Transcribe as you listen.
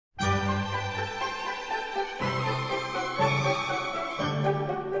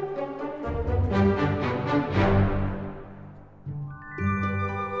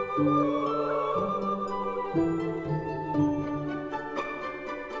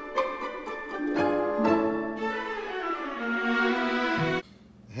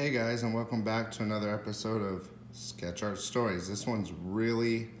guys, and welcome back to another episode of Sketch Art Stories. This one's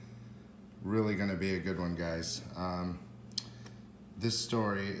really going to be a good one, guys. This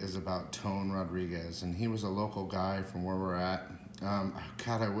story is about Tone Rodriguez, and he was a local guy from where we're at.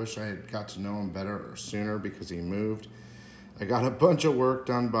 God, I wish I had got to know him better or sooner because he moved. I got a bunch of work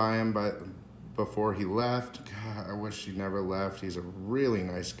done by him before he left. God, I wish he never left. He's a really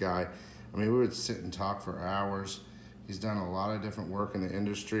nice guy. I mean, we would sit and talk for hours. He's done a lot of different work in the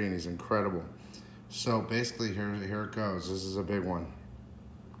industry, and he's incredible. So basically, here it goes. This is a big one.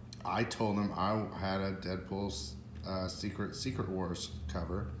 I told him I had a Deadpool's Secret Wars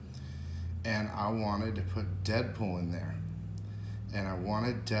cover, and I wanted to put Deadpool in there. And I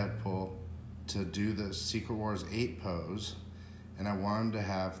wanted Deadpool to do the Secret Wars 8 pose, and I wanted him to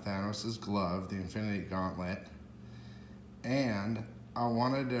have Thanos' glove, the Infinity Gauntlet, and I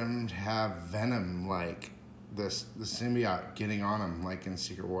wanted him to have Venom, like the symbiote getting on him, like in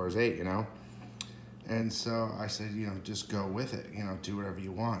Secret Wars 8, you know? And so I said, just go with it, do whatever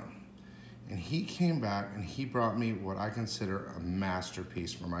you want. And he came back and he brought me what I consider a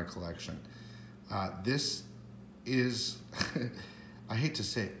masterpiece for my collection. This is, I hate to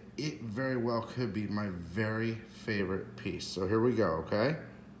say it, it very well could be my very favorite piece. So here we go, okay?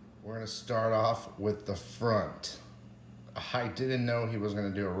 We're gonna start off with the front. I didn't know he was gonna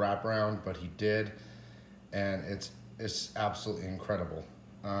do a wraparound, but he did. And it's absolutely incredible.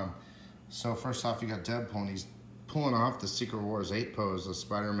 So first off, you got Deadpool, and he's pulling off the Secret Wars 8 pose of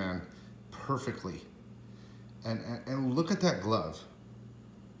Spider-Man perfectly. And look at that glove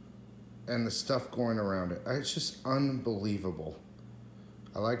and the stuff going around it. It's just unbelievable.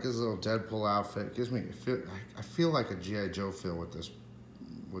 I like his little Deadpool outfit. It gives me, I feel like a G.I. Joe feel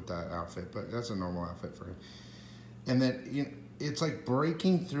with that outfit, but that's a normal outfit for him. And then, it's like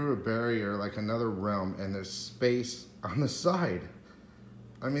breaking through a barrier, like another realm, and there's space on the side.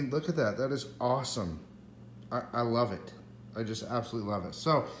 I mean, look at that. That is awesome. I love it. I just absolutely love it.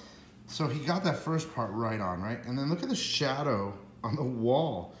 So he got that first part right on, right? And then look at the shadow on the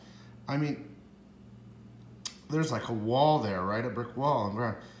wall. I mean, there's like a wall there, right? A brick wall on the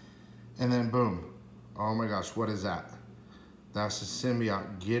ground. And then boom. Oh my gosh, what is that? That's the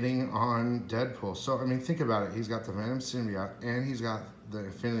symbiote getting on Deadpool. So, I mean, think about it. He's got the Venom symbiote, and he's got the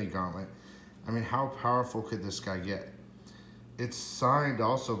Infinity Gauntlet. I mean, how powerful could this guy get? It's signed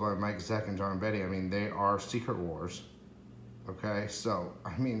also by Mike Zeck and John Betty. I mean, they are Secret Wars. Okay? So,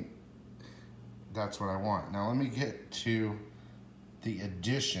 I mean, that's what I want. Now, let me get to the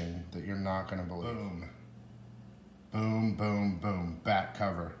edition that you're not going to believe. Boom. Boom, boom, boom. Back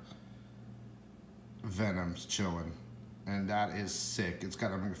cover. Venom's chilling. And that is sick. It's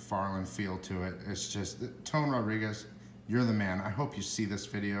got a McFarlane feel to it. It's just, Tone Rodriguez, you're the man. I hope you see this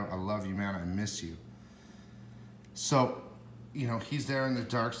video. I love you, man. I miss you. So, he's there in the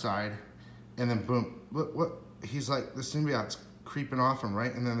dark side, and then boom, what? He's like, the symbiote's creeping off him,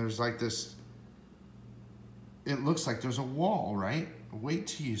 right? And then there's like this, it looks like there's a wall, right? Wait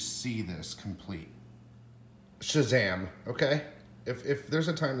till you see this complete. Shazam, okay? If there's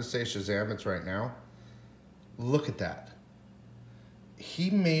a time to say Shazam, it's right now. Look at that.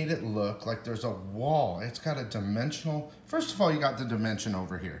 He made it look like there's a wall. It's got a dimensional. First of all, you got the dimension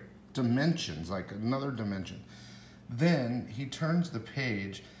over here. Dimensions, like another dimension. Then he turns the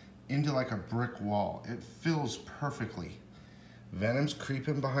page into like a brick wall. It fills perfectly. Venom's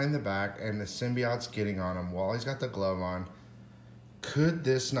creeping behind the back, and the symbiote's getting on him while he's got the glove on. Could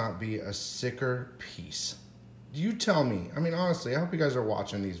this not be a sicker piece? You tell me. I mean, honestly, I hope you guys are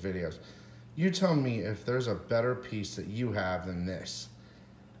watching these videos. You tell me if there's a better piece that you have than this.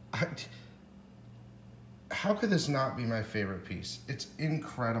 How could this not be my favorite piece? It's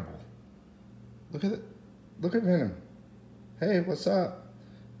incredible. Look at it. Look at Venom. Hey, what's up?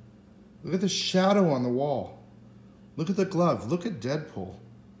 Look at the shadow on the wall. Look at the glove. Look at Deadpool.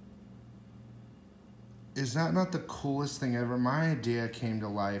 Is that not the coolest thing ever? My idea came to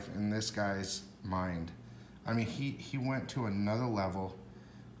life in this guy's mind. I mean, he went to another level.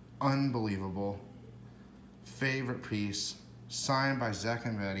 Unbelievable. Favorite piece. Signed by Zeck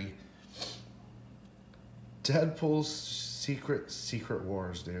and Betty. Deadpool's Secret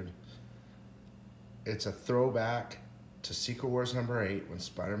Wars, dude. It's a throwback to Secret Wars #8 when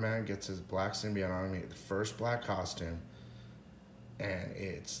Spider-Man gets his black symbiote on him, the first black costume. And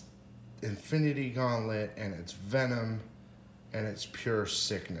it's Infinity Gauntlet, and it's Venom, and it's pure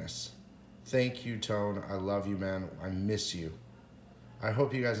sickness. Thank you, Tone. I love you, man. I miss you. I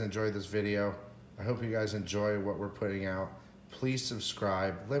hope you guys enjoyed this video. I hope you guys enjoy what we're putting out. Please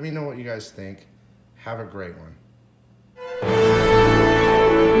subscribe. Let me know what you guys think. Have a great one.